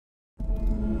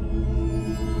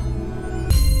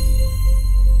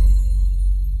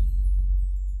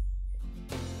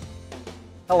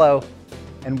Hello,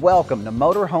 and welcome to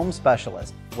Motorhome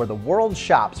Specialist, where the world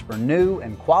shops for new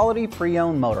and quality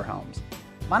pre-owned motorhomes.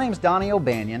 My name is Donnie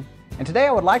O'Banion, and today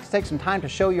I would like to take some time to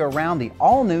show you around the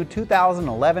all-new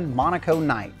 2011 Monaco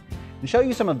Night and show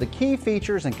you some of the key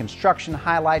features and construction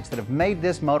highlights that have made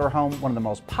this motorhome one of the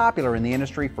most popular in the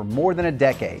industry for more than a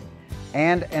decade,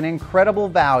 and an incredible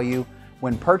value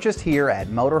when purchased here at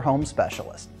Motorhome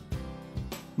Specialist.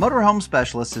 Motorhome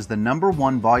Specialist is the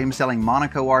 #1 volume-selling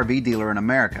Monaco RV dealer in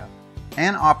America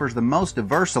and offers the most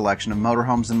diverse selection of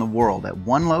motorhomes in the world at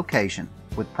one location,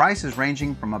 with prices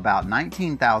ranging from about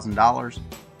 $19,000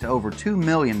 to over $2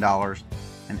 million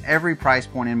and every price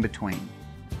point in between.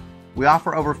 We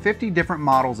offer over 50 different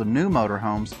models of new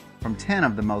motorhomes from 10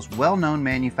 of the most well-known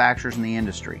manufacturers in the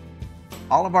industry.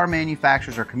 All of our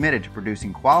manufacturers are committed to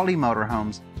producing quality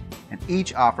motorhomes, and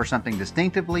each offers something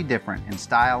distinctively different in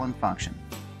style and function.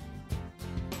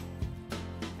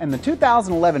 And the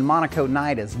 2011 Monaco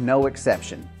Night is no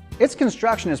exception. Its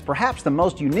construction is perhaps the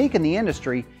most unique in the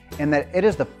industry in that it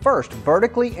is the first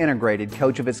vertically integrated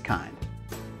coach of its kind.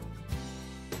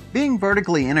 Being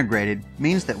vertically integrated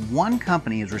means that one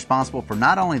company is responsible for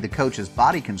not only the coach's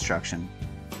body construction,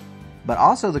 but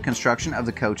also the construction of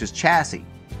the coach's chassis,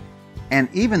 and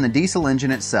even the diesel engine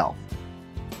itself.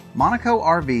 Monaco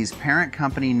RV's parent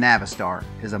company Navistar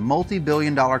is a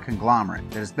multi-billion-dollar conglomerate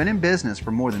that has been in business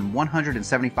for more than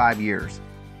 175 years.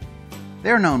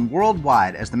 They are known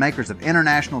worldwide as the makers of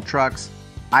international trucks,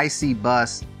 IC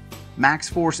bus, Max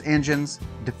Force engines,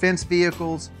 defense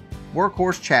vehicles,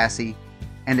 workhorse chassis,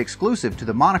 and exclusive to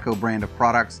the Monaco brand of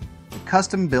products, the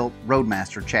custom-built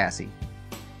Roadmaster chassis.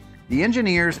 The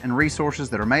engineers and resources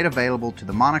that are made available to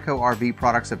the Monaco RV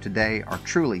products of today are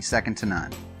truly second to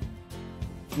none.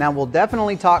 Now, we'll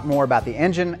definitely talk more about the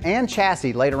engine and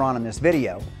chassis later on in this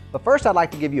video, but first I'd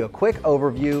like to give you a quick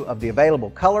overview of the available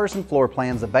colors and floor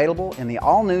plans available in the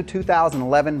all-new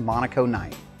 2011 Monaco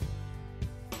Night.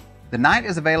 The Night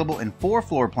is available in 4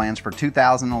 floor plans for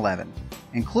 2011,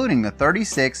 including the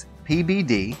 36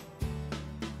 PBD,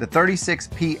 the 36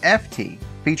 PFT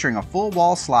featuring a full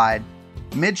wall slide,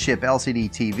 midship LCD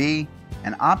TV,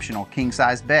 and optional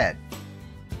king-size bed,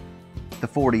 the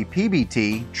 40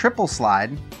 PBT triple slide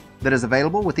that is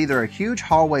available with either a huge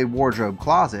hallway wardrobe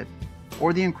closet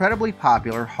or the incredibly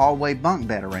popular hallway bunk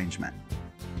bed arrangement,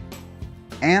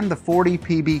 and the 40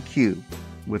 PBQ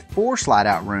with 4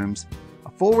 slide-out rooms, a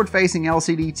forward-facing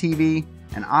LCD TV,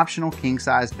 and optional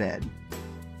king-size bed.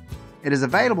 It is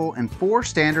available in 4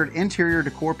 standard interior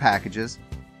decor packages,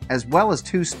 as well as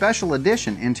 2 special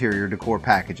edition interior decor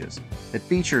packages that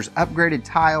features upgraded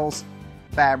tiles,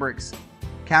 fabrics,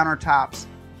 countertops,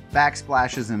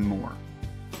 backsplashes, and more.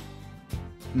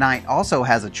 Night also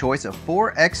has a choice of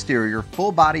 4 exterior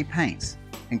full-body paints,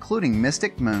 including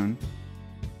Mystic Moon,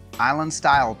 Island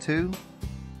Style 2,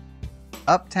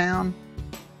 Uptown,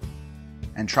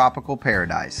 and Tropical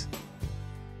Paradise.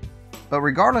 But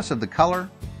regardless of the color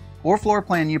or floor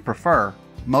plan you prefer,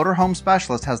 Motorhome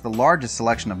Specialist has the largest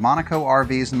selection of Monaco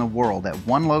RVs in the world at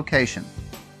one location,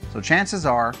 so chances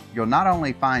are you'll not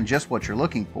only find just what you're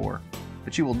looking for,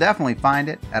 but you will definitely find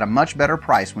it at a much better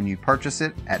price when you purchase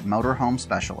it at Motorhome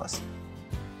Specialist.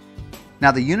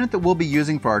 Now, the unit that we'll be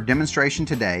using for our demonstration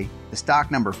today is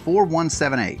stock number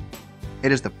 4178.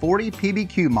 It is the 40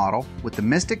 PBQ model with the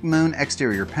Mystic Moon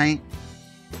exterior paint,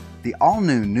 the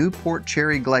all-new Newport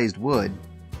Cherry glazed wood,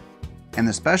 and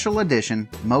the special edition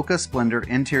Mocha Splendor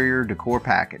interior decor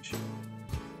package.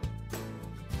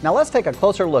 Now let's take a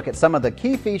closer look at some of the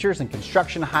key features and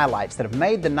construction highlights that have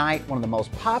made the Night one of the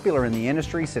most popular in the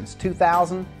industry since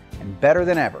 2000 and better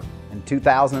than ever in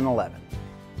 2011.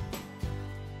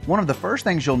 One of the first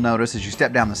things you'll notice as you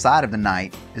step down the side of the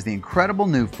Night is the incredible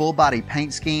new full-body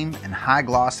paint scheme and high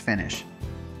gloss finish.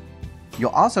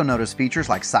 You'll also notice features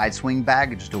like side swing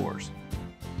baggage doors,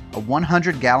 a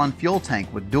 100-gallon fuel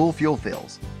tank with dual fuel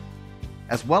fills,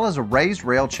 as well as a raised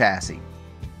rail chassis.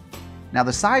 Now,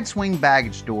 the side swing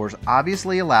baggage doors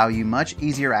obviously allow you much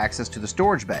easier access to the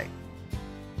storage bay,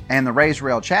 and the raised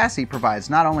rail chassis provides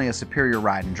not only a superior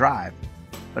ride and drive,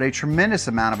 but a tremendous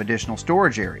amount of additional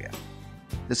storage area.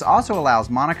 This also allows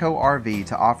Monaco RV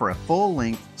to offer a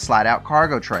full-length slide-out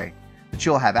cargo tray that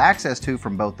you'll have access to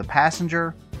from both the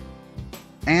passenger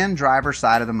and driver's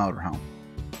side of the motorhome.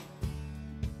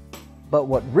 But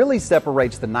what really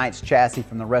separates the Night's chassis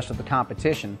from the rest of the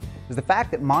competition is the fact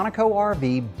that Monaco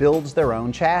RV builds their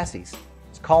own chassis.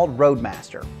 It's called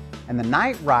Roadmaster, and the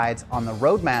Night rides on the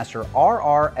Roadmaster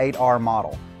RR8R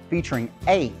model, featuring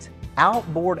 8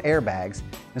 outboard airbags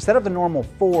instead of the normal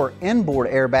 4 inboard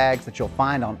airbags that you'll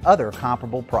find on other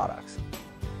comparable products.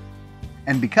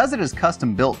 And because it is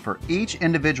custom built for each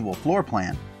individual floor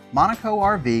plan, Monaco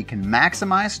RV can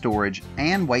maximize storage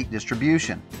and weight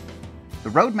distribution. The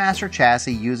Roadmaster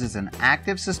chassis uses an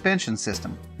active suspension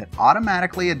system that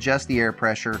automatically adjusts the air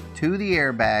pressure to the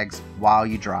airbags while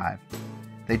you drive.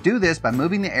 They do this by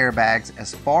moving the airbags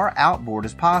as far outboard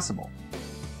as possible.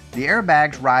 The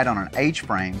airbags ride on an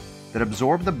H-frame that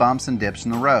absorb the bumps and dips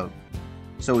in the road.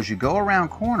 So as you go around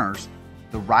corners,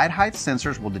 the ride height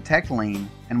sensors will detect lean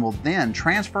and will then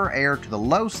transfer air to the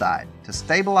low side to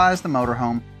stabilize the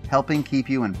motorhome, helping keep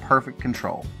you in perfect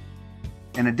control.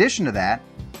 In addition to that,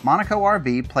 Monaco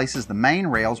RV places the main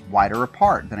rails wider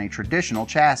apart than a traditional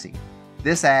chassis.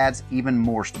 This adds even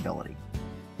more stability.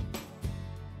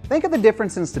 Think of the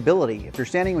difference in stability if you're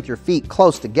standing with your feet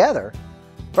close together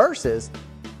versus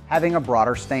having a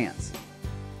broader stance.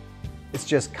 It's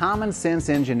just common sense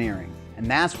engineering, and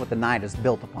that's what the Knight is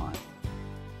built upon.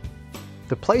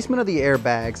 The placement of the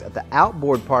airbags at the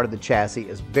outboard part of the chassis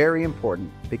is very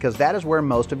important because that is where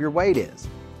most of your weight is.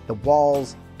 The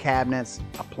walls, cabinets,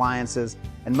 appliances,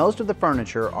 and most of the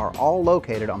furniture are all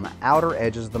located on the outer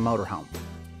edges of the motorhome.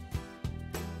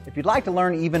 If you'd like to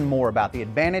learn even more about the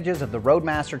advantages of the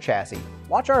Roadmaster chassis,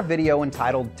 watch our video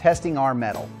entitled Testing Our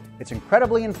Metal. It's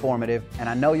incredibly informative, and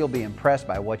I know you'll be impressed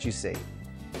by what you see.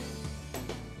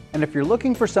 And if you're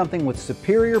looking for something with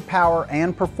superior power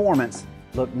and performance,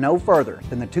 look no further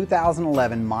than the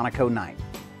 2011 Monaco Knight.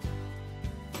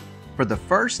 For the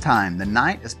first time, the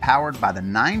Knight is powered by the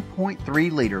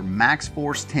 9.3-liter Max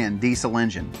Force 10 diesel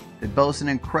engine that boasts an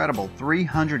incredible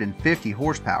 350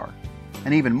 horsepower,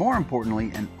 and even more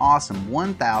importantly, an awesome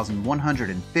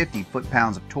 1,150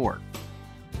 foot-pounds of torque.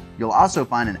 You'll also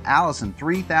find an Allison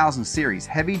 3000 series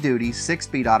heavy-duty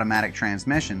 6-speed automatic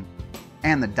transmission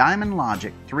and the Diamond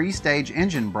Logic 3-stage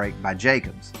engine brake by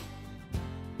Jacobs.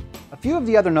 A few of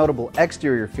the other notable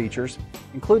exterior features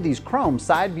include these chrome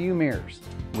side view mirrors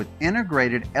with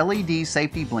integrated LED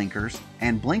safety blinkers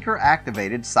and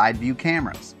blinker-activated side view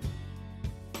cameras.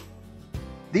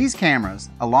 These cameras,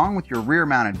 along with your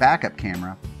rear-mounted backup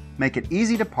camera, make it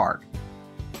easy to park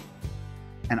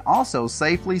and also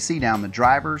safely see down the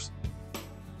driver's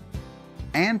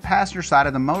and passenger side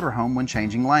of the motorhome when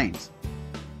changing lanes.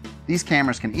 These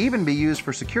cameras can even be used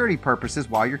for security purposes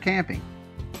while you're camping.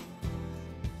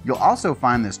 You'll also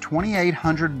find this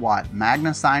 2800-watt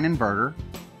MagnaSine inverter,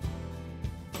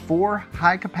 4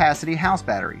 high-capacity house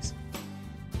batteries,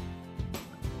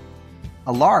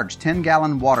 a large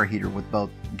 10-gallon water heater with both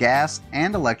gas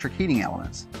and electric heating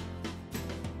elements,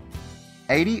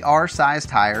 80 R-size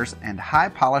tires and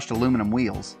high-polished aluminum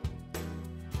wheels,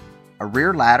 a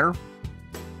rear ladder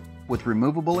with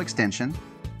removable extension,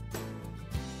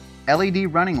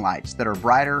 LED running lights that are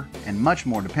brighter and much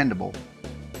more dependable,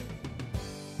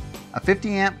 a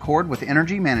 50-amp cord with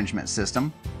energy management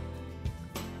system,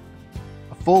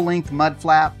 a full-length mud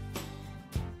flap,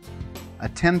 a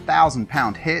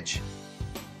 10,000-pound hitch,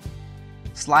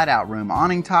 slide-out room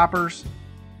awning toppers,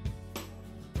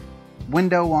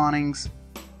 window awnings,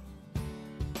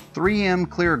 3M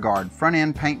ClearGuard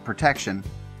front-end paint protection,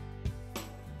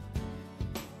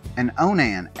 an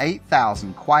Onan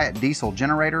 8000 quiet diesel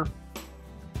generator,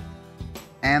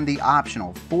 and the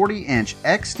optional 40-inch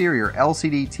exterior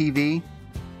LCD TV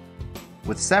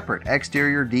with separate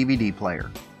exterior DVD player.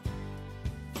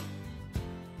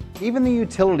 Even the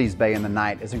utilities bay in the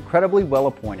Knight is incredibly well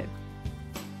appointed.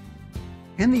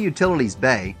 In the utilities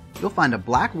bay, you'll find a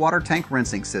black water tank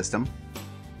rinsing system,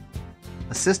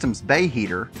 a system's bay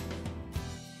heater,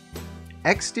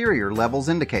 exterior levels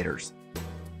indicators,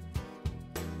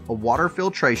 a water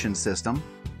filtration system,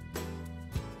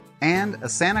 and a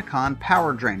SaniCon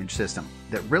power drainage system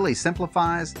that really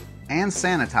simplifies and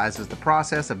sanitizes the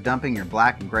process of dumping your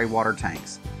black and gray water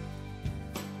tanks.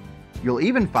 You'll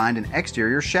even find an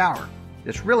exterior shower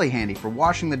that's really handy for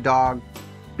washing the dog,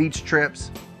 beach trips,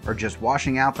 or just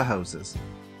washing out the hoses.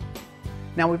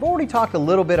 Now, we've already talked a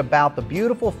little bit about the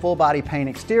beautiful full body paint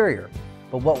exterior,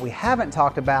 but what we haven't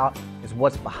talked about is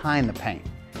what's behind the paint,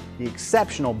 the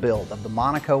exceptional build of the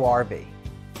Monaco RV.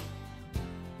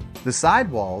 The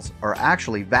sidewalls are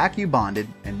actually vacuum bonded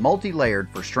and multi-layered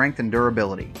for strength and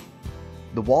durability.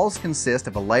 The walls consist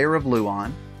of a layer of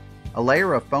Luan, a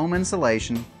layer of foam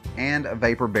insulation, and a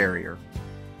vapor barrier.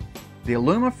 The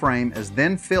Aluma frame is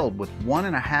then filled with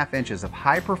 1.5 inches of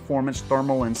high-performance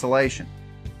thermal insulation.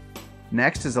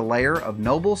 Next is a layer of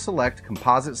Noble Select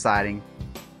composite siding,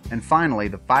 and finally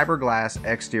the fiberglass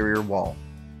exterior wall.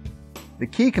 The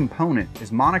key component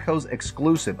is Monaco's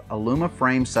exclusive Aluma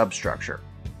frame substructure.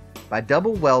 By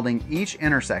double welding each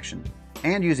intersection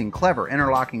and using clever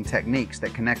interlocking techniques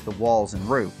that connect the walls and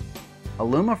roof,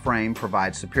 Aluma frame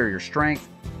provides superior strength,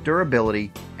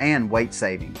 durability, and weight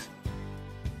savings.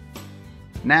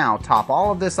 Now top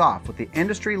all of this off with the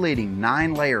industry-leading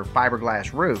 9-layer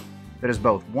fiberglass roof that is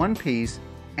both one piece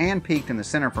and peaked in the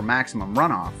center for maximum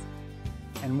runoff.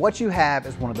 And what you have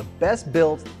is one of the best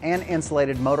built and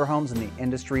insulated motorhomes in the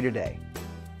industry today.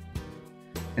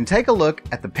 And take a look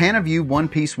at the PanaView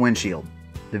one-piece windshield.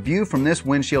 The view from this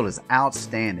windshield is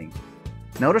outstanding.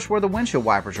 Notice where the windshield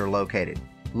wipers are located,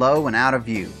 low and out of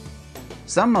view.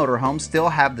 Some motorhomes still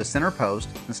have the center post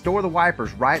and store the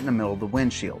wipers right in the middle of the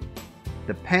windshield.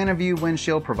 The PanaView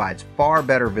windshield provides far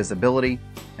better visibility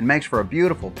and makes for a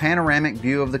beautiful panoramic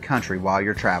view of the country while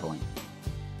you're traveling.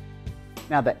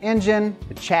 Now the engine,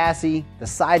 the chassis, the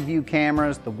side view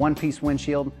cameras, the one-piece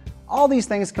windshield, all these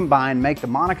things combined make the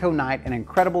Monaco night an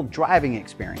incredible driving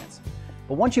experience.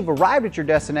 But once you've arrived at your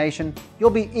destination, you'll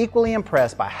be equally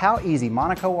impressed by how easy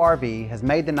Monaco RV has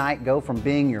made the night go from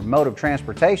being your mode of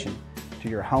transportation to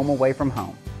your home away from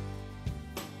home.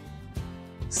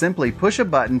 Simply push a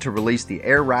button to release the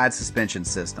air ride suspension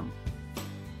system.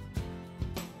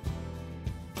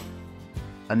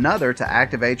 Another to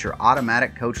activate your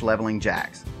automatic coach leveling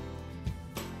jacks.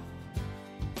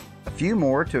 A few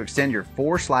more to extend your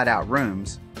 4 slide-out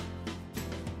rooms,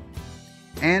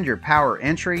 and your power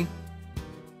entry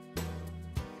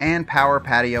and power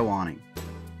patio awning.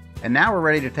 And now we're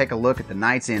ready to take a look at the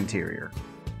night's interior.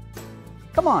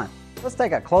 Come on, let's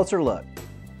take a closer look.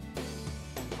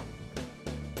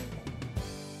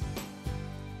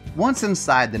 Once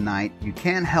inside the night, you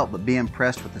can't help but be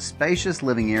impressed with the spacious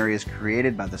living areas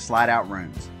created by the slide-out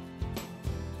rooms.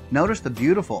 Notice the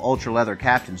beautiful ultra leather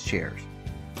captain's chairs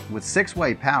with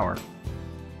 6-way power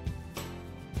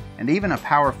and even a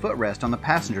power footrest on the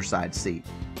passenger side seat.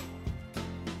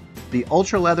 The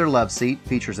ultra leather love seat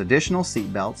features additional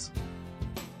seat belts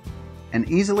and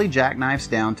easily jackknifes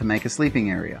down to make a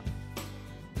sleeping area.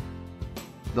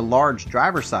 The large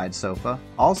driver's side sofa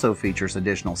also features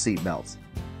additional seat belts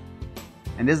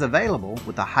and is available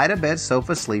with a hide-a-bed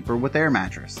sofa sleeper with air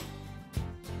mattress.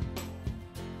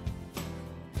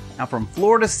 Now from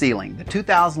floor to ceiling, the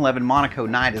 2011 Monaco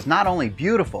Night is not only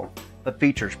beautiful, but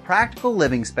features practical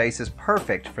living spaces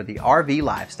perfect for the RV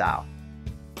lifestyle.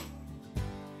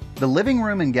 The living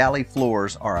room and galley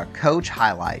floors are a coach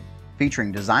highlight,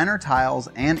 featuring designer tiles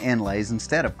and inlays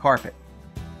instead of carpet.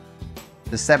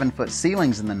 The 7-foot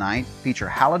ceilings in the Night feature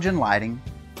halogen lighting,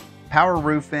 power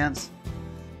roof vents,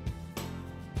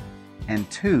 and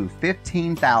 2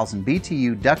 15,000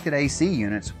 BTU ducted AC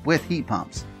units with heat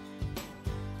pumps.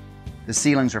 The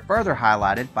ceilings are further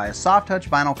highlighted by a soft-touch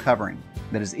vinyl covering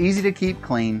that is easy to keep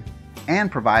clean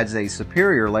and provides a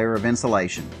superior layer of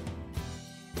insulation.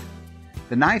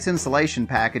 The Night's insulation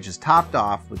package is topped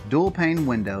off with dual-pane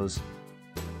windows,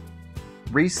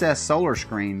 recessed solar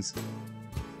screens,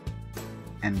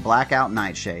 and blackout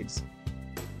nightshades.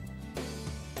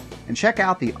 And check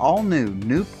out the all-new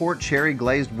Newport Cherry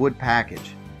Glazed Wood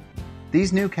package.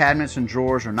 These new cabinets and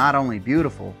drawers are not only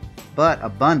beautiful, but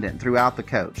abundant throughout the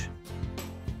coach.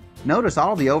 Notice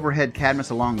all the overhead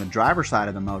cabinets along the driver's side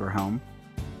of the motorhome,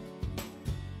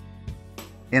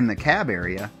 in the cab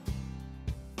area,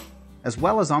 as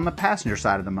well as on the passenger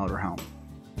side of the motorhome.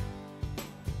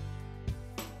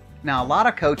 Now a lot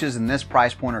of coaches in this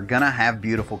price point are gonna have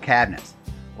beautiful cabinets,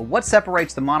 but what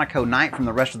separates the Monaco Night from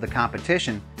the rest of the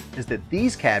competition is that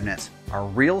these cabinets are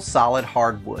real solid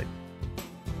hardwood.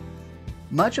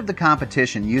 Much of the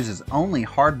competition uses only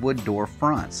hardwood door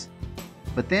fronts,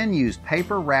 but then use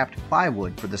paper-wrapped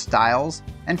plywood for the stiles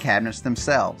and cabinets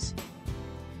themselves.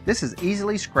 This is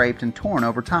easily scraped and torn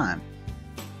over time.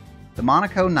 The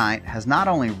Monaco Night has not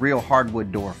only real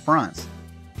hardwood door fronts,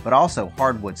 but also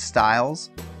hardwood stiles,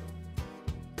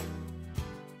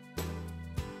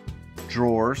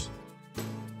 drawers,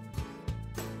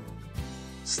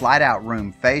 slide-out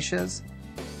room fascias,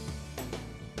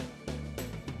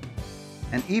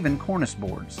 and even cornice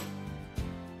boards.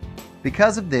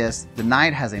 Because of this, the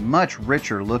Night has a much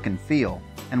richer look and feel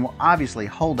and will obviously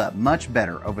hold up much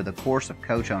better over the course of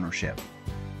coach ownership.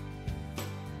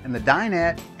 And the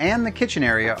dinette and the kitchen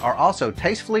area are also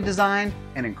tastefully designed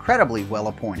and incredibly well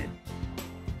appointed.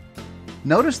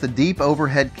 Notice the deep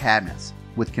overhead cabinets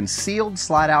with concealed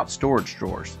slide-out storage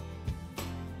drawers,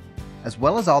 as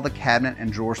well as all the cabinet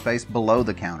and drawer space below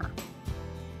the counter,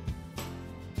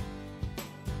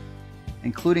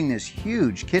 including this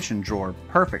huge kitchen drawer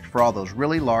perfect for all those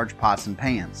really large pots and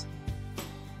pans.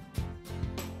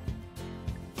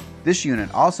 This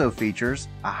unit also features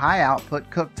a high-output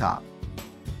cooktop,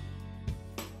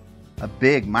 a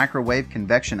big microwave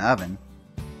convection oven,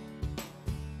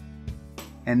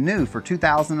 and new for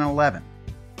 2011,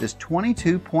 this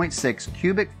 22.6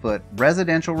 cubic foot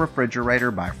residential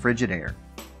refrigerator by Frigidaire.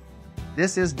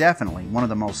 This is definitely one of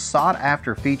the most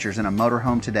sought-after features in a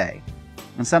motorhome today,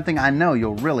 and something I know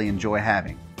you'll really enjoy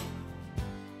having.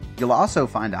 You'll also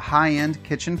find a high-end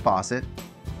kitchen faucet,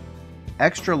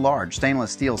 extra large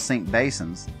stainless steel sink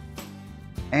basins,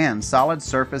 and solid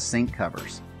surface sink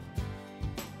covers.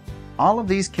 All of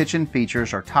these kitchen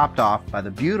features are topped off by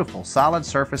the beautiful solid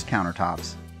surface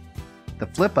countertops, the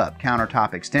flip-up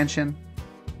countertop extension,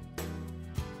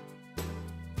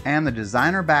 and the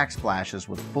designer backsplashes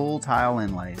with full tile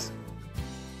inlays.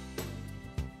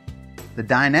 The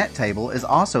dinette table is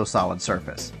also solid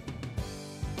surface.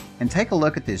 And take a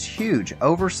look at this huge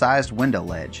oversized window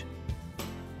ledge.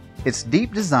 Its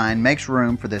deep design makes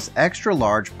room for this extra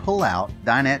large pull-out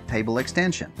dinette table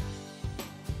extension.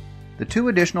 The two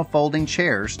additional folding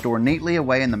chairs store neatly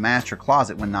away in the master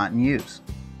closet when not in use.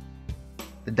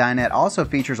 The dinette also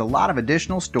features a lot of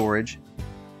additional storage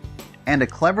and a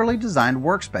cleverly designed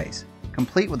workspace,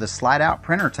 complete with a slide-out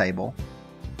printer table,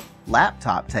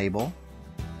 laptop table,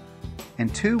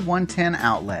 and two 110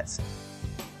 outlets,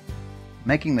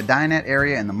 making the dinette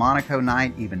area in the Monaco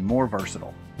night even more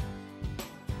versatile.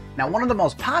 Now, one of the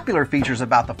most popular features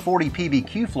about the 40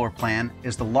 PBQ floor plan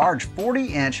is the large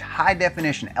 40-inch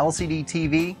high-definition LCD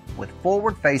TV with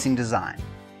forward-facing design.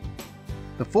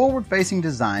 The forward-facing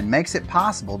design makes it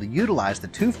possible to utilize the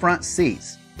two front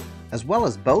seats, as well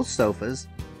as both sofas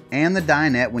and the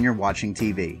dinette when you're watching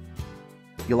TV.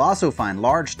 You'll also find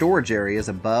large storage areas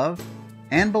above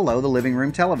and below the living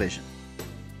room television.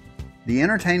 The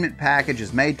entertainment package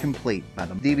is made complete by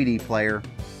the DVD player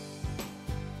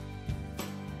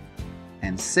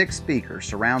and 6-speaker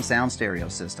surround sound stereo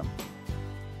system.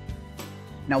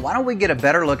 Now, why don't we get a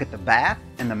better look at the bath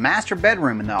and the master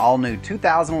bedroom in the all-new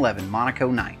 2011 Monaco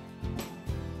Night.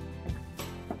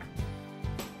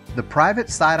 The private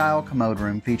side aisle commode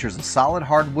room features a solid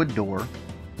hardwood door,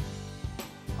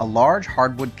 a large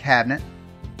hardwood cabinet,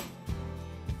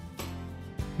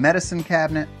 medicine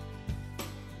cabinet,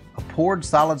 a poured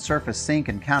solid surface sink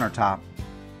and countertop,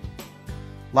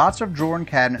 lots of drawer and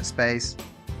cabinet space,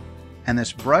 and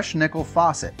this brushed nickel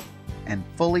faucet and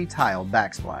fully tiled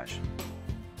backsplash.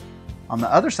 On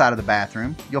the other side of the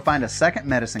bathroom, you'll find a second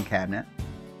medicine cabinet,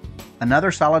 another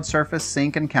solid surface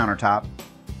sink and countertop,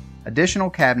 additional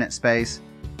cabinet space,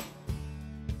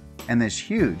 and this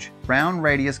huge round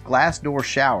radius glass door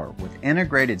shower with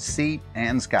integrated seat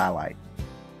and skylight.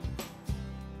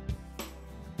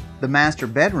 The master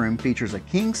bedroom features a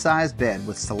king-size bed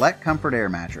with select comfort air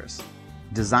mattress,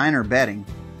 designer bedding,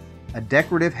 a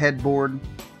decorative headboard,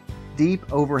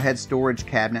 deep overhead storage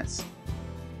cabinets,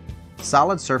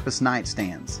 solid surface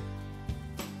nightstands,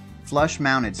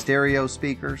 flush-mounted stereo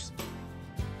speakers,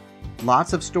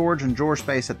 lots of storage and drawer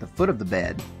space at the foot of the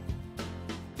bed,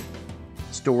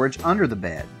 storage under the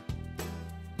bed,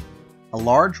 a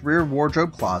large rear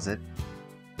wardrobe closet,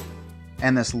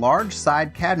 and this large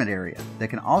side cabinet area that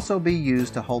can also be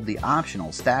used to hold the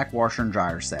optional stack washer and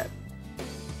dryer set.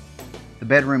 The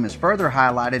bedroom is further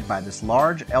highlighted by this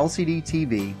large LCD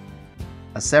TV,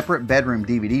 a separate bedroom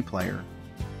DVD player,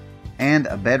 and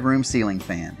a bedroom ceiling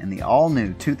fan in the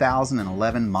all-new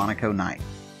 2011 Monaco Night.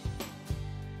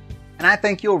 And I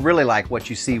think you'll really like what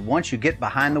you see once you get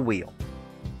behind the wheel.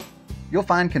 You'll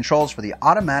find controls for the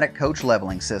automatic coach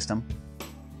leveling system,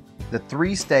 the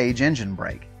 3-stage engine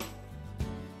brake,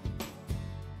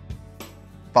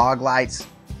 fog lights,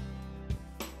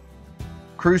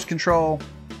 cruise control,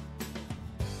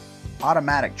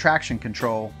 automatic traction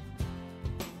control,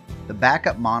 the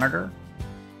backup monitor,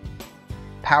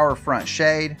 power front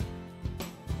shade,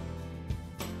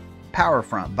 power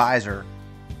front visor,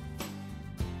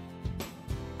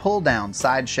 pull down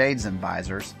side shades and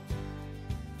visors,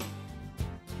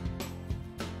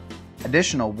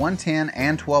 additional 110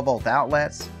 and 12 volt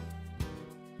outlets,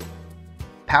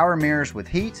 power mirrors with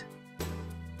heat,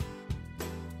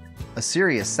 a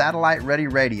Sirius satellite ready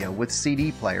radio with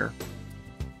CD player,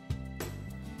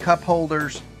 cup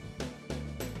holders,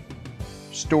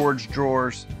 storage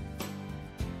drawers,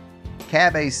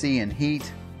 cab AC and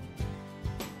heat,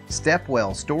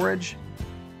 stepwell storage,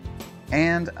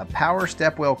 and a power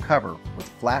stepwell cover with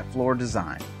flat floor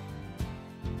design.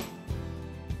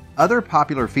 Other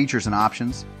popular features and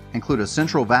options include a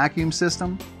central vacuum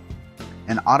system,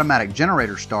 an automatic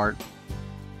generator start,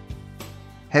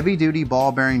 heavy-duty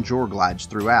ball-bearing drawer glides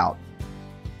throughout,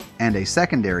 and a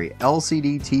secondary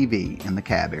LCD TV in the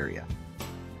cab area.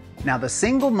 Now, the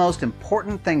single most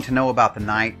important thing to know about the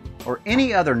Night, or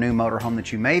any other new motorhome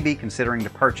that you may be considering to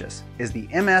purchase, is the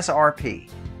MSRP,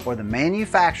 or the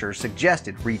manufacturer's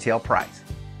suggested retail price.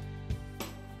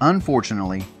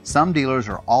 Unfortunately, some dealers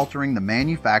are altering the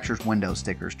manufacturer's window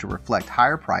stickers to reflect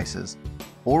higher prices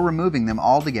or removing them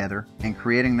altogether and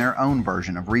creating their own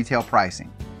version of retail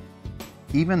pricing,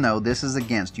 even though this is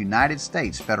against United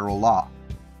States federal law.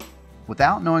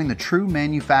 Without knowing the true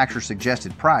manufacturer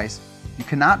suggested price, you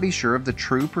cannot be sure of the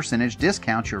true percentage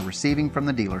discount you're receiving from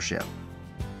the dealership.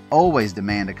 Always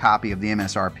demand a copy of the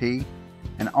MSRP,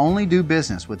 and only do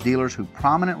business with dealers who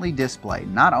prominently display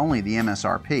not only the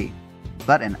MSRP,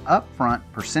 but an upfront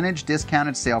percentage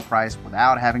discounted sale price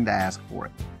without having to ask for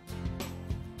it.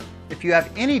 If you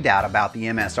have any doubt about the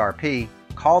MSRP,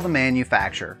 call the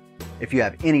manufacturer. If you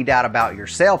have any doubt about your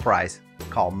sale price,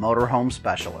 call Motorhome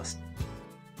Specialist.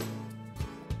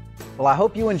 Well, I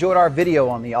hope you enjoyed our video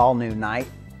on the all-new Night,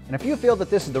 and if you feel that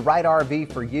this is the right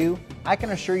RV for you, I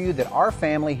can assure you that our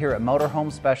family here at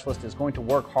Motorhome Specialist is going to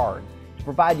work hard to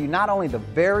provide you not only the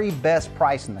very best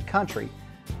price in the country,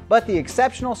 but the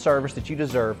exceptional service that you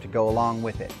deserve to go along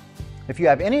with it. If you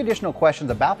have any additional questions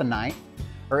about the Night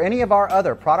or any of our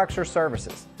other products or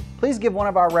services, please give one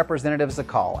of our representatives a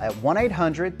call at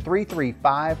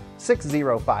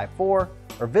 1-800-335-6054 or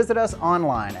visit us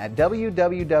online at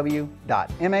www.mhsrv.com.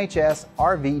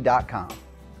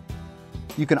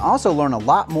 You can also learn a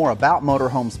lot more about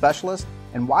Motorhome Specialist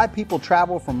and why people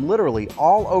travel from literally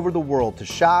all over the world to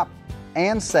shop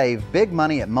and save big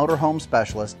money at Motorhome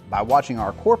Specialist by watching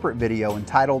our corporate video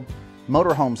entitled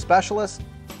Motorhome Specialist,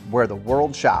 Where the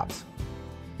World Shops.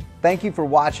 Thank you for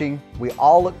watching. We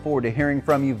all look forward to hearing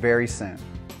from you very soon.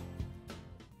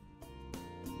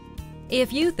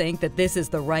 If you think that this is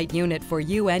the right unit for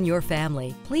you and your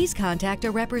family, please contact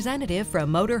a representative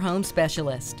from Motorhome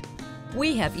Specialist.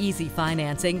 We have easy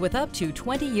financing with up to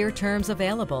 20-year terms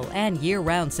available and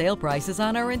year-round sale prices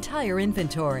on our entire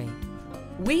inventory.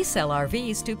 We sell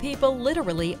RVs to people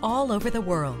literally all over the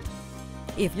world.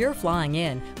 If you're flying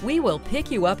in, we will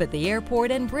pick you up at the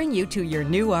airport and bring you to your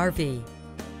new RV.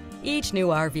 Each new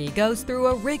RV goes through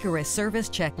a rigorous service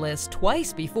checklist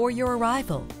twice before your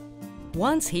arrival.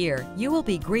 Once here, you will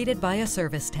be greeted by a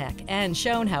service tech and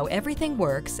shown how everything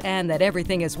works and that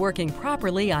everything is working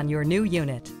properly on your new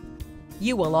unit.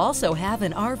 You will also have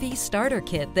an RV starter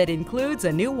kit that includes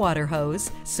a new water hose,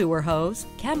 sewer hose,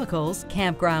 chemicals,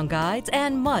 campground guides,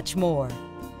 and much more.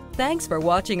 Thanks for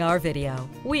watching our video.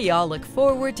 We all look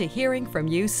forward to hearing from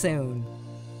you soon.